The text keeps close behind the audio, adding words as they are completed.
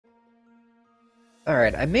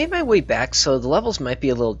Alright, I made my way back, so the levels might be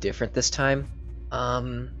a little different this time.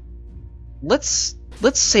 Let's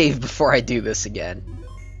save before I do this again.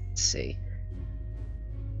 Let's see.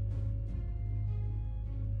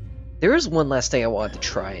 There is one last thing I wanted to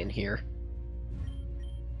try in here.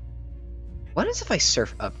 What is if I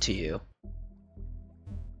surf up to you?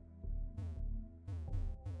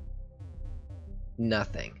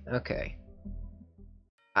 Nothing. Okay.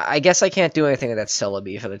 I guess I can't do anything with that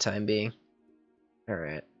Celebi for the time being.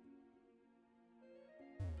 Alright.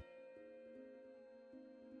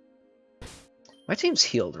 My team's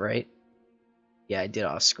healed, right? Yeah, I did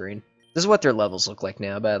off screen. This is what their levels look like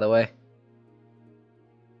now, by the way.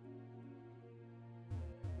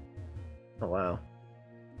 Oh, wow.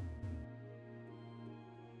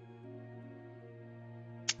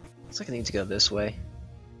 Looks like I need to go this way.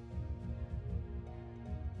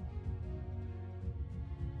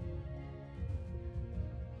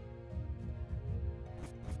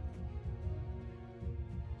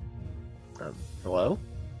 Hello?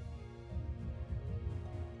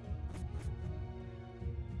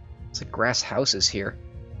 It's like grass houses here.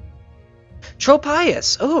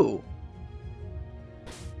 Tropius! Oh!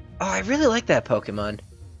 Oh, I really like that Pokemon.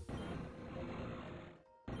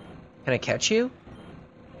 Can I catch you?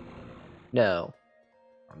 No.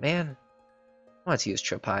 Oh, man. I want to use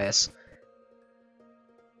Tropius.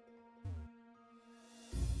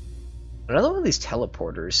 Another one of these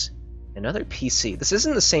teleporters. Another PC. This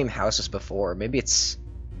isn't the same house as before. Maybe it's...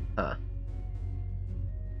 Huh.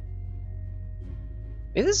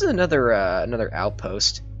 Maybe this is another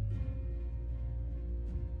outpost.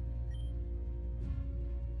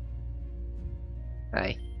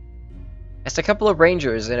 Hi. It's a couple of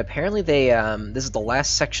rangers, and apparently they, this is the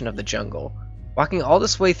last section of the jungle. Walking all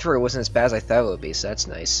this way through wasn't as bad as I thought it would be, so that's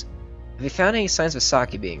nice. Have you found any signs of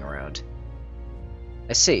Saki being around?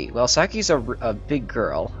 I see. Well, Saki's a big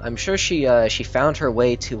girl. I'm sure she found her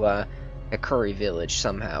way to, Hikuri village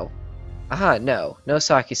somehow. Aha, no. No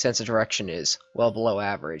Saki's sense of direction is well below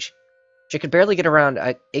average. She could barely get around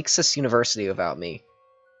Ixis University without me.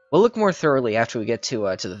 We'll look more thoroughly after we get to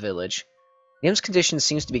the village. Nim's condition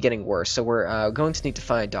seems to be getting worse, so we're going to need to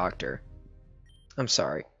find a doctor. I'm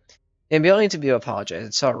sorry. Nim, you don't need to apologize.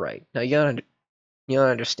 It's alright. No, you don't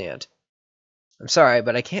understand. I'm sorry,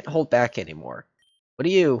 but I can't hold back anymore. What are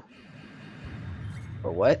you...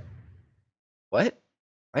 Or what? What?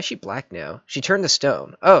 Why is she black now? She turned to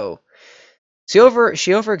stone. Oh. She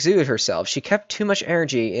over-exuded herself. She kept too much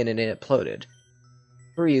energy in and it imploded.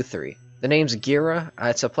 Who are you three? The name's Gira.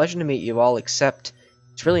 It's a pleasure to meet you all, except...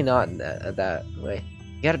 It's really not in that way.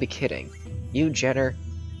 You gotta be kidding. You, Jenner?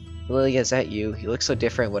 Lilia, is that you? You look so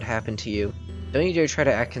different. What happened to you? Don't you dare try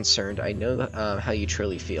to act concerned. I know how you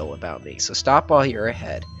truly feel about me, so stop while you're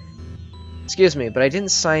ahead. Excuse me, but I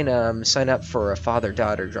didn't sign up for a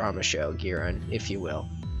father-daughter drama show, Giran, if you will.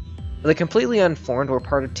 For the completely uninformed, we're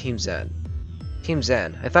part of Team Zen. Team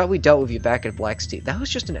Zen, I thought we dealt with you back at Blacksteed. That was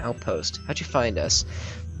just an outpost. How'd you find us?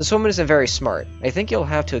 This woman isn't very smart. I think you'll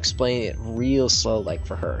have to explain it real slow-like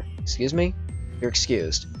for her. Excuse me? You're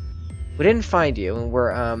excused. We didn't find you,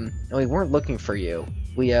 and we weren't looking for you.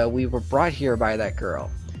 We were brought here by that girl.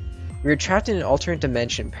 We were trapped in an alternate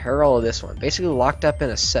dimension, parallel to this one, basically locked up in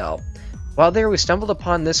a cell. While there, we stumbled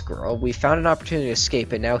upon this girl. We found an opportunity to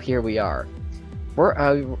escape, and now here we are.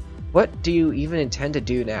 What do you even intend to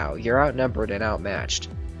do now? You're outnumbered and outmatched.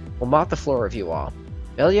 We'll mop the floor of you all.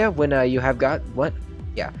 Melia, when have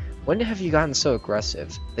you gotten so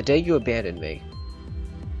aggressive? The day you abandoned me.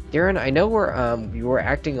 Darren, I know you were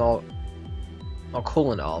acting all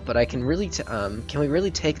cool and all, but I can really can we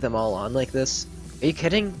really take them all on like this? Are you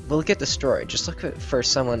kidding? We'll get destroyed. Just look for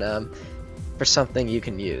someone for something you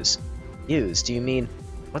can use. Use? Do you mean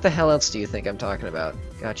what the hell else do you think I'm talking about?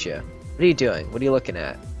 Gotcha. What are you doing? What are you looking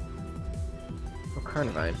at? Oh,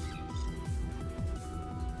 Carnivine.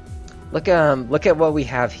 Look at what we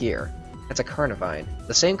have here. That's a Carnivine.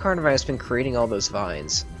 The same Carnivine has been creating all those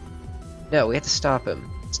vines. No, we have to stop him.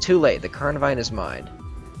 It's too late. The Carnivine is mine.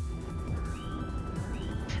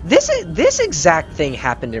 This exact thing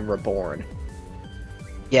happened in Reborn.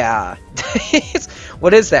 Yeah.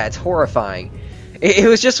 What is that? It's horrifying. It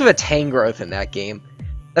was just with a Tangrowth in that game.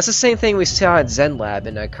 That's the same thing we saw at Zen Lab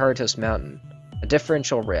in Karatos Mountain. A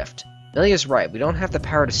differential rift. Melia's right. We don't have the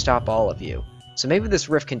power to stop all of you. So maybe this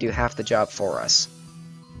rift can do half the job for us.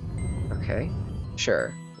 Okay.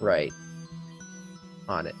 Sure. Right.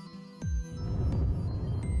 On it.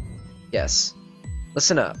 Yes.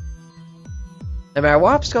 Listen up. No matter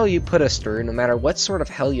what obstacle you put us through, no matter what sort of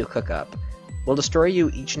hell you cook up, we'll destroy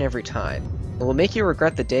you each and every time, and we'll make you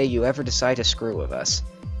regret the day you ever decide to screw with us.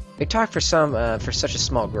 Big talk for such a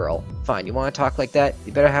small girl. Fine, you want to talk like that?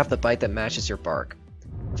 You better have the bite that matches your bark.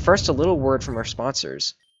 First, a little word from our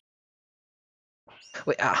sponsors.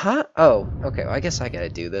 Wait, huh? Oh, okay, well, I guess I gotta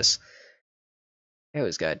do this. I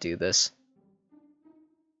always gotta do this.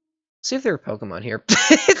 See if there are Pokemon here.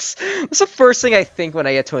 It's the first thing I think when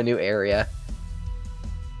I get to a new area.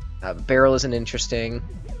 Barrel isn't interesting.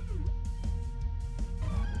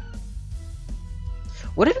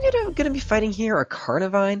 What are we gonna be fighting here? A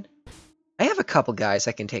Carnivine? I have a couple guys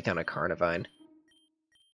that can take on a Carnivine.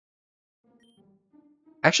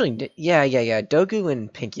 Actually, yeah. Dogu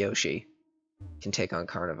and Pink Yoshi can take on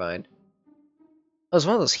Carnivine. Oh, it's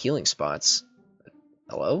one of those healing spots.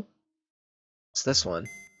 Hello? What's this one?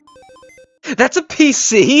 That's a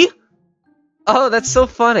PC?! Oh, that's so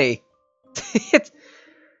funny.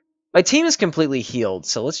 My team is completely healed,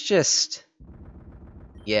 so let's just...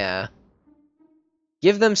 Yeah.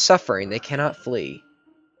 Give them suffering, they cannot flee.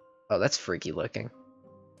 Oh, that's freaky looking.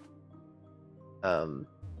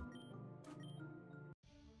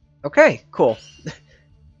 Okay, cool.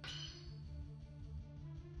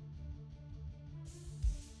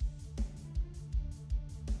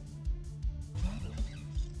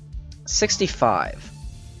 $65.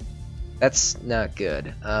 That's not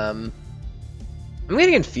good. I'm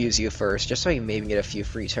gonna confuse you first, just so I can maybe get a few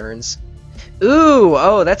free turns. Ooh!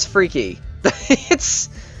 Oh, that's freaky. It's...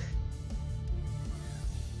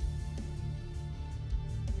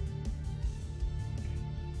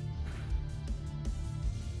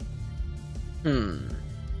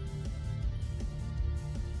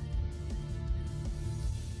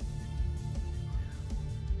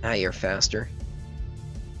 Ah, you're faster.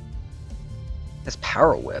 That's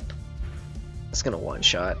Power Whip. That's gonna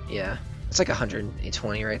one-shot, yeah. It's like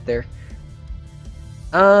 120 right there.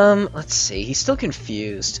 Let's see. He's still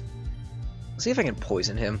confused. Let's see if I can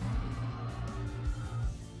poison him.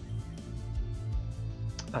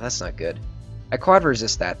 Oh, that's not good. I quad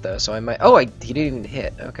resist that though, so I might... Oh, he didn't even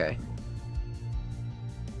hit. Okay.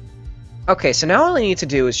 Okay, so now all I need to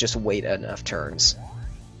do is just wait enough turns.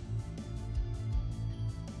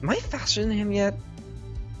 Am I faster than him yet?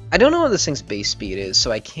 I don't know what this thing's base speed is,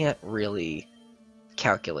 so I can't really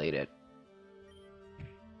calculate it.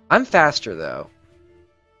 I'm faster, though.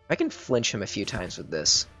 I can flinch him a few times with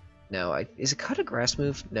this. No, is it cut a grass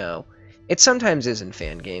move? No. It sometimes is in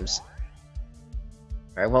fan games.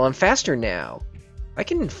 Alright, well, I'm faster now. I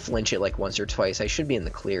can flinch it like once or twice. I should be in the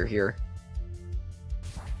clear here.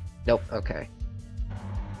 Nope, okay.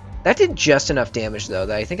 That did just enough damage, though,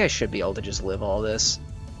 that I think I should be able to just live all this.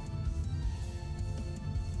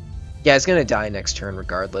 Yeah, it's gonna die next turn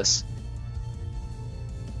regardless.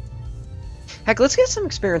 Heck, let's get some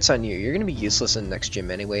experience on you. You're gonna be useless in the next gym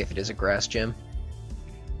anyway if it is a grass gym.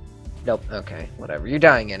 Nope, okay, whatever. You're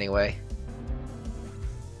dying anyway.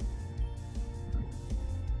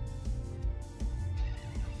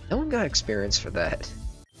 No one got experience for that.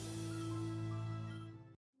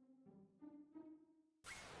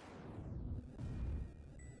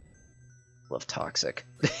 Love Toxic.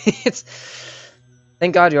 It's...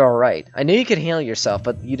 Thank God you're alright. I knew you could handle yourself,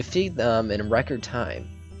 but you defeated them in record time.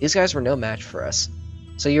 These guys were no match for us.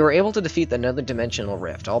 So you were able to defeat another dimensional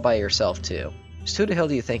rift, all by yourself too. Just who the hell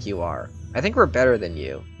do you think you are? I think we're better than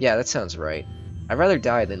you. Yeah, that sounds right. I'd rather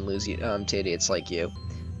die than lose to idiots like you.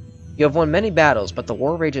 You have won many battles, but the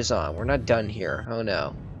war rages on. We're not done here. Oh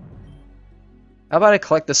no. How about I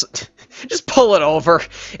collect this... Just pull it over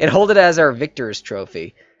and hold it as our victor's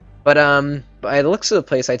trophy. But, by the looks of the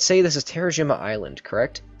place, I'd say this is Terajima Island,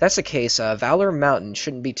 correct? If that's the case, Valor Mountain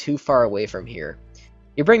shouldn't be too far away from here.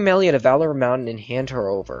 You bring Melia to Valor Mountain and hand her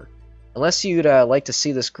over. Unless you'd, like to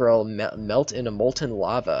see this girl melt in a molten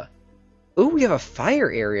lava. Ooh, we have a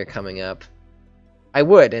fire area coming up. I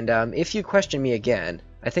would, and, if you question me again,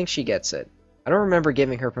 I think she gets it. I don't remember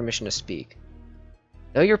giving her permission to speak.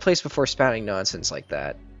 Know your place before spouting nonsense like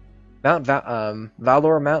that.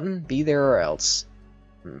 Valor Mountain? Be there or else.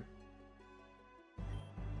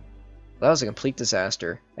 That was a complete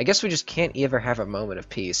disaster. I guess we just can't ever have a moment of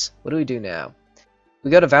peace. What do we do now?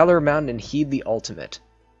 We go to Valor Mountain and heed the ultimate.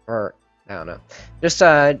 Or, I don't know. Just,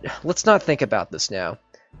 let's not think about this now.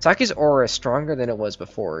 Saki's aura is stronger than it was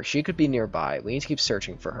before. She could be nearby. We need to keep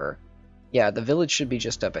searching for her. Yeah, the village should be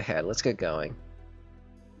just up ahead. Let's get going.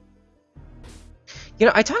 You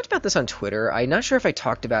know, I talked about this on Twitter. I'm not sure if I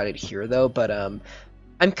talked about it here, though, but, I'm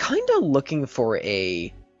kind of looking for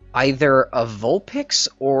either a Vulpix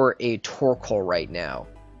or a Torkoal right now.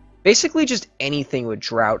 Basically just anything with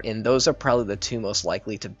Drought, and those are probably the two most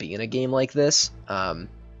likely to be in a game like this.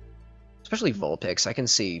 Especially Vulpix. I can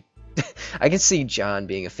see I can see John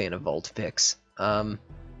being a fan of Vulpix.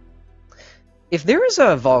 If there is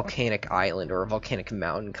a volcanic island or a volcanic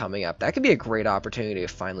mountain coming up, that could be a great opportunity to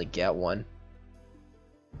finally get one.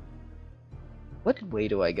 What way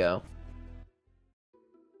do I go?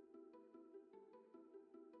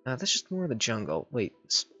 That's just more of the jungle. Wait,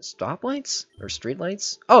 stoplights? Or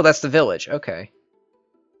streetlights? Oh, that's the village. Okay.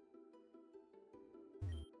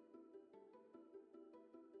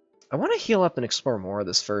 I want to heal up and explore more of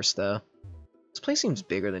this first, though. This place seems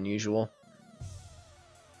bigger than usual.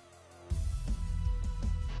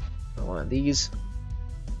 One of these.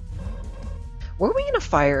 Were we in a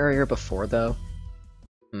fire area before, though?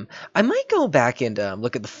 I might go back and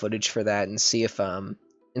look at the footage for that and see if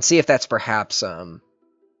that's perhaps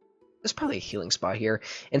there's probably a healing spot here,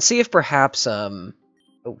 and see if perhaps oh,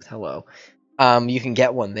 hello, you can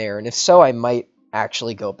get one there, and if so, I might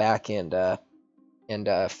actually go back and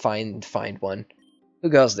find one. Who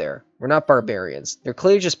goes there? We're not barbarians. They're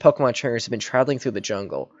clearly just Pokemon trainers who've been traveling through the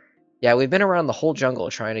jungle. Yeah, we've been around the whole jungle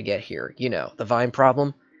trying to get here. You know, the vine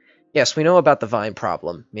problem? Yes, we know about the vine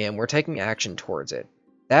problem, and we're taking action towards it.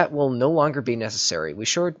 That will no longer be necessary. We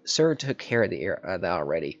sure took care of that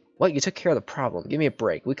already. What? You took care of the problem? Give me a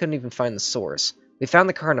break. We couldn't even find the source. We found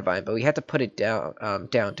the Carnivine, but we had to put it down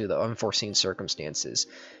due to the unforeseen circumstances.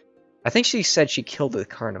 I think she said she killed the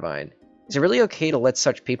Carnivine. Is it really okay to let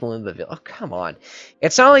such people into the village? Oh, come on.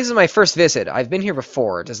 It's not like this is my first visit. I've been here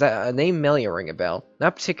before. Does that name Melia ring a bell?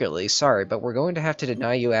 Not particularly. Sorry, but we're going to have to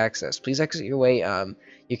deny you access. Please exit your way.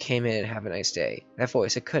 You came in and have a nice day. That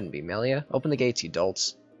voice, it couldn't be. Melia? Open the gates, you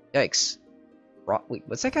dolts. Yikes. Wait,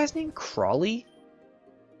 what's that guy's name? Crawley?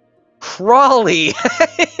 Crawley!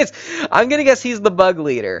 I'm gonna guess he's the bug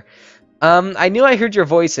leader. I knew I heard your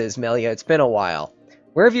voices, Melia. It's been a while.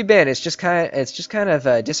 Where have you been? It's just kind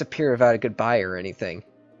of disappeared without a goodbye or anything.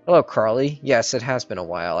 Hello, Crawley. Yes, it has been a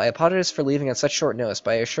while. I apologize for leaving on such short notice,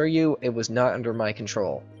 but I assure you it was not under my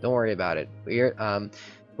control. Don't worry about it.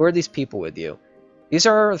 Who are these people with you? These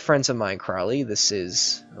are friends of mine, Crawley. This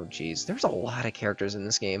is... Oh, geez. There's a lot of characters in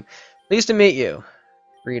this game. Pleased to meet you.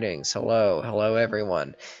 Greetings. Hello. Hello,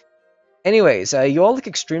 everyone. Anyways, you all look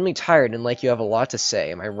extremely tired and like you have a lot to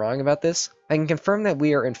say. Am I wrong about this? I can confirm that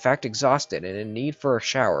we are in fact exhausted and in need for a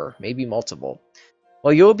shower, maybe multiple.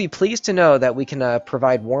 Well, you will be pleased to know that we can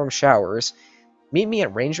provide warm showers. Meet me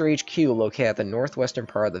at Ranger HQ located at the northwestern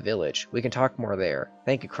part of the village. We can talk more there.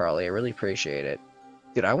 Thank you, Crawley. I really appreciate it.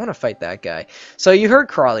 Dude, I want to fight that guy. So you heard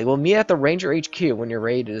Crawley. We'll meet at the Ranger HQ when you're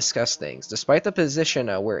ready to discuss things. Despite the position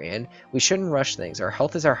we're in, we shouldn't rush things. Our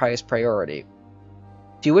health is our highest priority.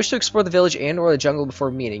 If you wish to explore the village and or the jungle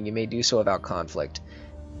before meeting, you may do so without conflict.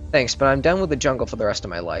 Thanks, but I'm done with the jungle for the rest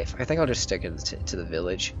of my life. I think I'll just stick to the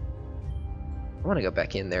village. I want to go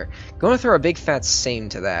back in there. Going through a big fat same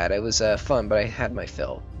to that. It was fun, but I had my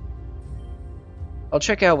fill. I'll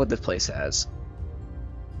check out what the place has.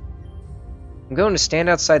 I'm going to stand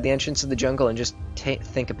outside the entrance of the jungle and just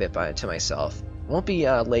think a bit to myself. I won't be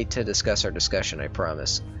late to discuss our discussion, I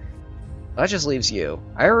promise. That just leaves you.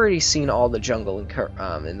 I already seen all the jungle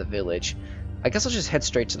in the village. I guess I'll just head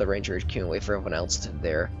straight to the Ranger HQ and wait for everyone else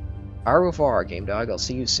there. Au revoir, game dog. I'll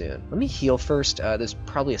see you soon. Let me heal first. There's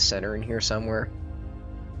probably a center in here somewhere.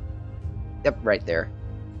 Yep, right there.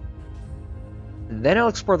 And then I'll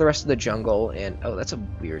explore the rest of the jungle, and... Oh, that's a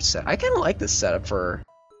weird set. I kind of like this setup for...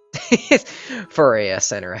 for a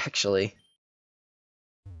center, actually.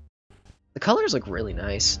 The colors look really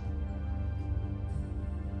nice.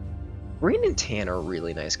 Green and tan are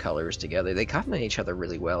really nice colors together. They complement each other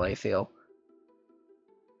really well, I feel.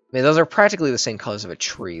 I mean, those are practically the same colors of a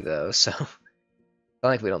tree, though, so... It's not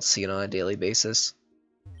like we don't see it on a daily basis.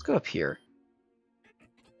 Let's go up here.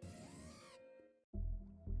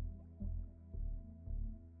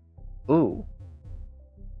 Ooh.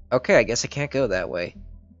 Okay, I guess I can't go that way.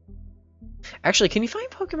 Actually, can you find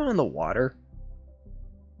Pokemon in the water?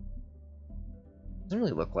 Doesn't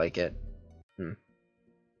really look like it.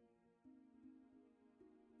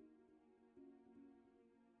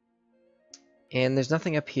 And there's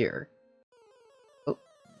nothing up here. Oh.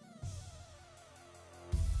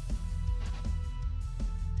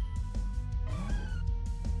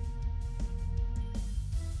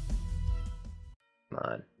 Come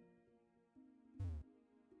on.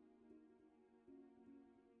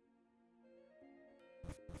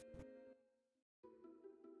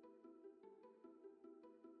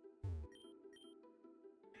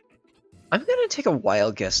 I'm gonna take a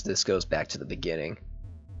wild guess this goes back to the beginning.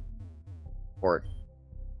 Or...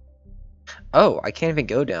 Oh, I can't even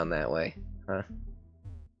go down that way. Huh.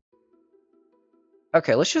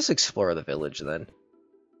 Okay, let's just explore the village then.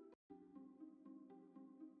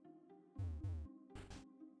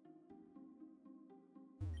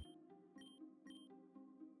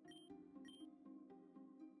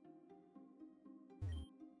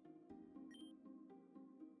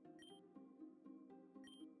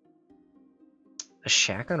 A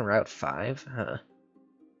shack on Route 5? Huh.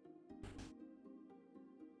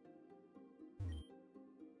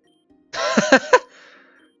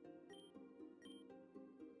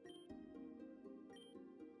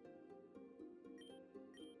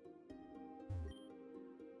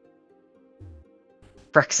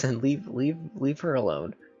 Brexton, leave her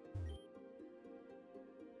alone.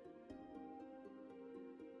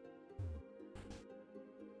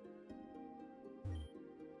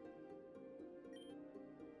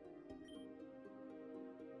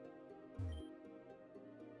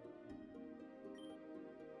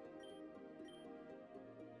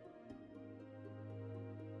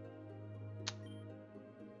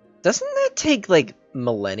 Doesn't that take, like,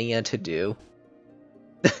 millennia to do?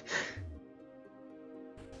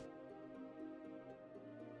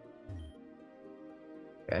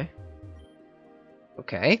 Okay.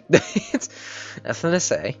 Okay. It's nothing to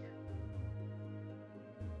say.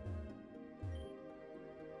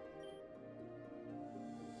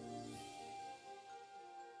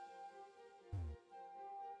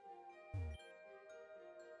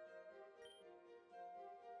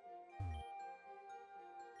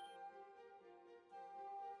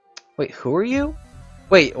 Wait, who are you?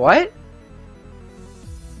 Wait, what?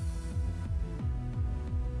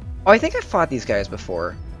 Oh, I think I fought these guys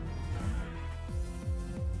before.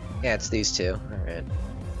 Yeah, it's these two. Alright.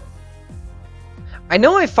 I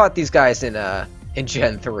know I fought these guys in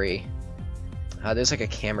Gen 3. There's like a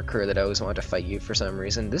camera crew that always wanted to fight you for some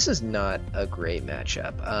reason. This is not a great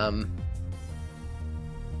matchup.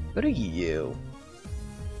 What are you?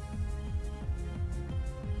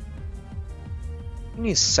 I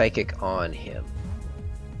need Psychic on him.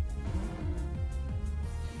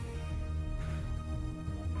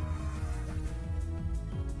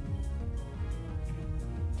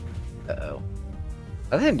 Uh-oh.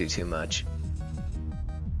 That didn't do too much.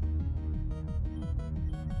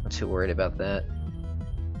 Not too worried about that.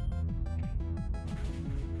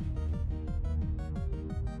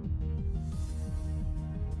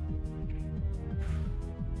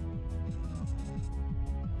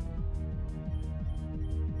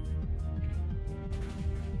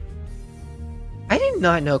 I did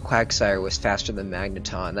not know Quagsire was faster than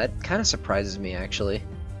Magneton. That kind of surprises me, actually.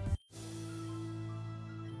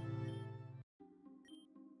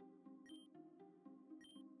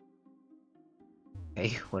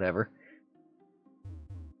 Hey, whatever.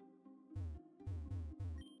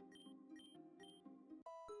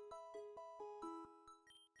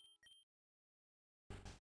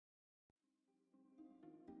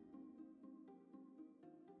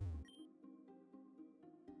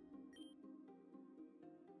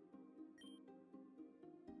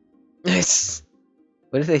 Nice.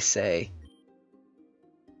 What did they say?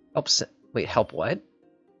 Help. Wait, help what?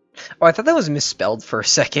 Oh, I thought that was misspelled for a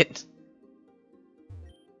second.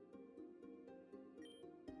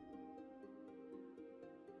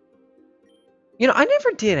 You know, I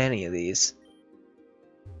never did any of these.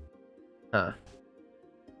 Huh.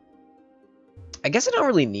 I guess I don't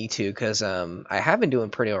really need to, because I have been doing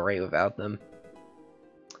pretty alright without them.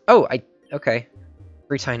 Oh, okay.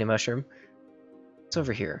 Free tiny mushroom. It's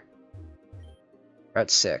over here. Route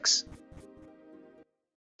 6.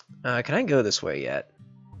 Can I go this way yet?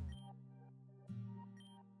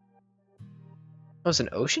 Oh, there's an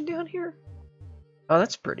ocean down here? Oh,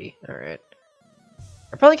 that's pretty. Alright.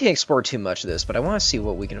 I probably can't explore too much of this, but I want to see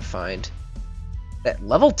what we can find. That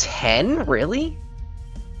level 10? Really?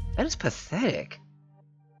 That is pathetic.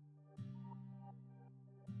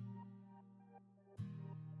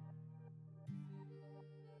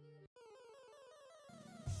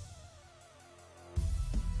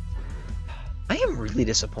 I am really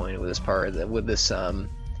disappointed with this part, with this,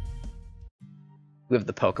 with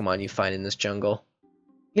the Pokemon you find in this jungle.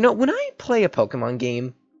 You know, when I play a Pokemon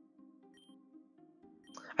game,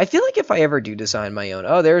 I feel like if I ever do design my own...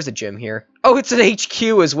 Oh, there's a gym here. Oh, it's an HQ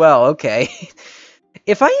as well, okay.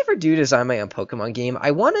 If I ever do design my own Pokemon game,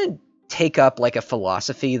 I want to take up, like, a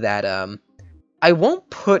philosophy that, I won't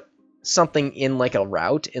put something in, like, a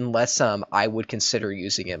route unless, I would consider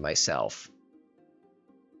using it myself.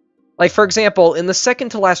 Like, for example, in the second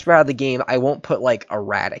to last route of the game, I won't put, like,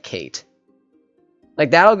 Eradicate. Like,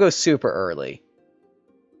 that'll go super early.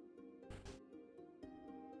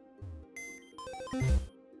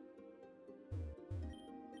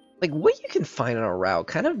 Like, what you can find on a route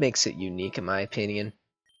kind of makes it unique, in my opinion.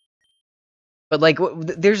 But, like,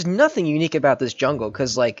 there's nothing unique about this jungle,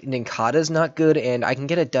 because, like, Nincada's not good, and I can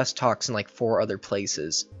get a Dustox in, like, 4 other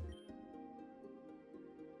places.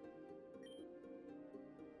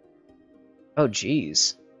 Oh,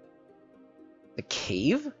 jeez. The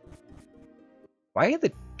cave? Why are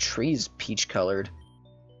the tree's peach colored.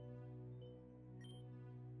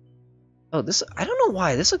 Oh, this, I don't know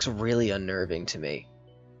why, this looks really unnerving to me.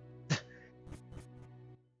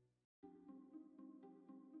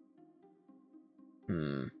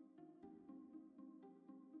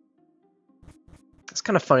 It's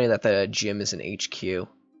kind of funny that the gym is an HQ.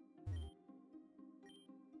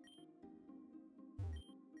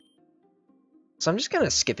 So I'm just kind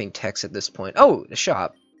of skipping text at this point. Oh, the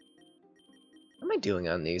shop. What am I doing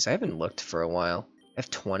on these? I haven't looked for a while. I have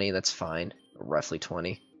 20, that's fine. Or roughly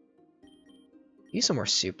 20. Use some more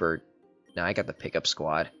super. No, I got the pickup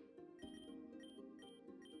squad.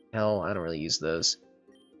 Hell, I don't really use those.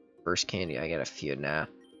 Burst candy, I got a few now.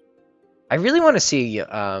 I really want to see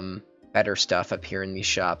better stuff up here in these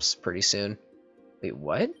shops pretty soon. Wait,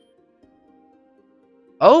 what?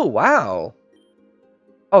 Oh, wow.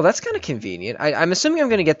 Oh, that's kind of convenient. I'm assuming I'm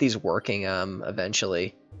going to get these working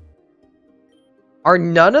eventually. Are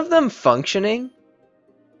none of them functioning?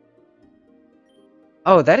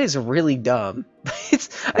 Oh, that is really dumb.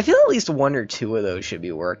 I feel at least one or two of those should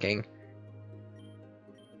be working.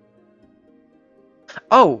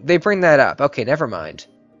 Oh, they bring that up. Okay, never mind.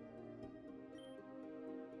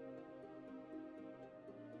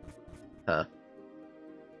 Huh.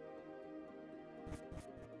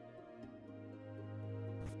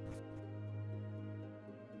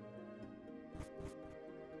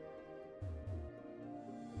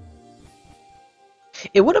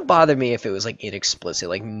 It would have bothered me if it was, like, inexplicit.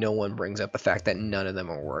 Like, no one brings up the fact that none of them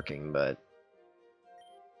are working, but...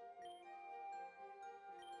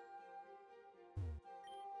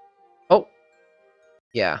 Oh!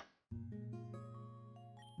 Yeah.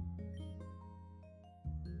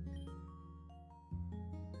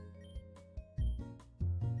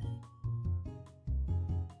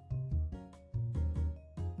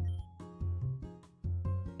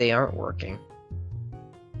 They aren't working.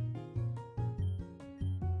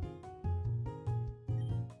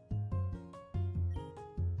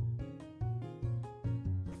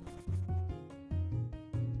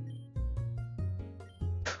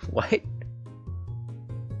 What?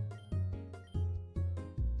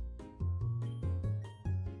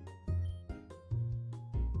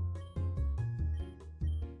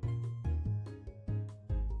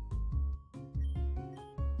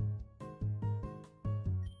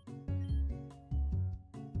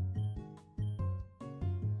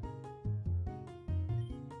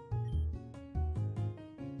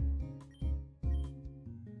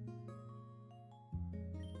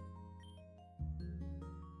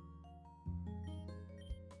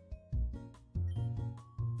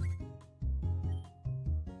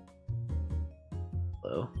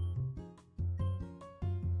 Hello?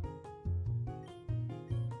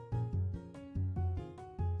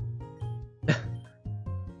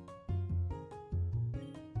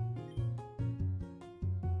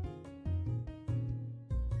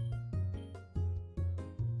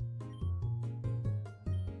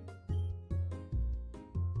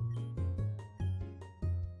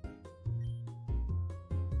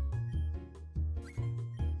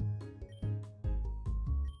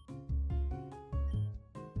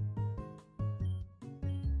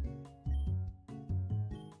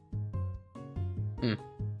 Hmm.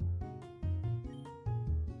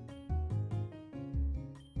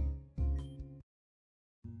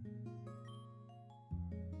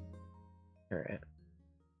 Alright.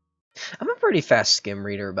 I'm a pretty fast skim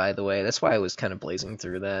reader, by the way. That's why I was kind of blazing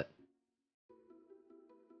through that.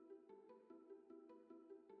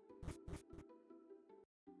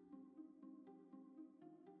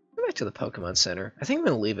 Go back to the Pokemon Center. I think I'm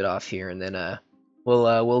gonna leave it off here, and then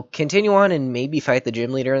we'll continue on and maybe fight the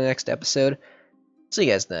gym leader in the next episode. See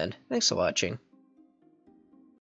you guys then. Thanks for watching.